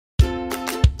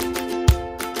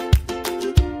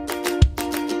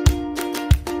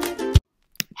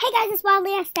guys, it's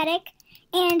Wildly Aesthetic,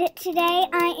 and today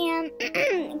I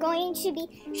am going to be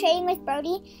trading with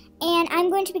Brody, and I'm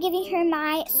going to be giving her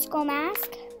my skull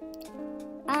mask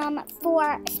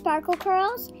for sparkle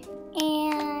curls,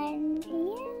 and yeah,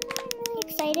 I'm really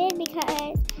excited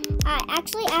because I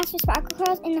actually asked for sparkle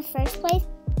curls in the first place,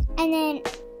 and then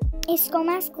a skull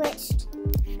mask glitched.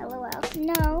 LOL.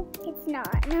 No, it's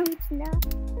not. No, it's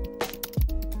not.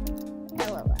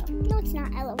 LOL. No, it's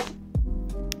not. LOL.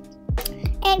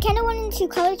 And Kendall wanted to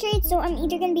color trade, so I'm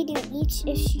either going to be doing each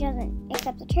if she doesn't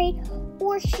accept the trade,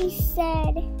 or she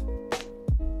said...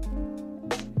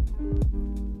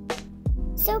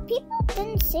 So people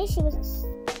didn't say she was a...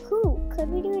 Who? Could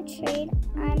we do a trade?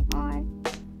 I'm on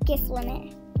gift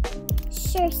limit.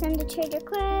 Sure, send a trade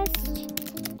request.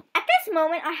 At this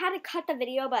moment, I had to cut the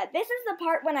video, but this is the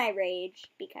part when I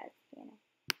rage, because, you know.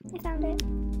 I found it.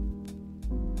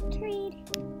 Trade.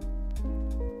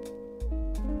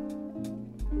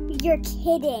 You're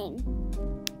kidding.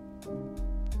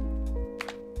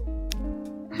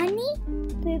 Honey?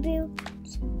 Boo boo.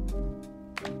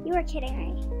 You are kidding,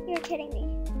 right? You're kidding me.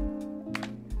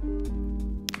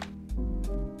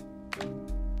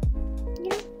 You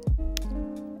know,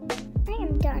 I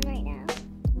am done right now.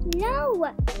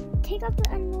 No! Take off the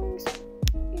annoying.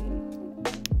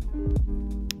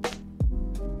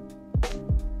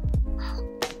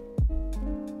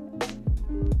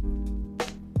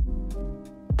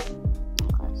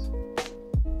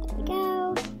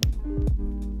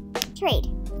 Trade.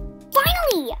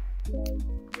 Finally!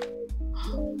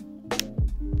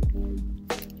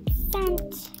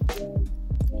 Sent.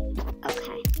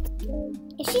 Okay.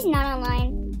 If she's not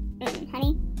online,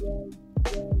 honey.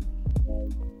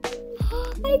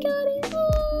 I got it.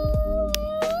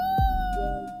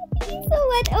 Thank you so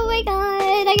much. Oh my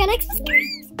god. I got Xmas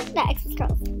curls. Not Xmas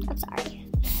curls. I'm sorry.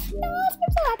 No, I'm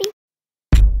so happy.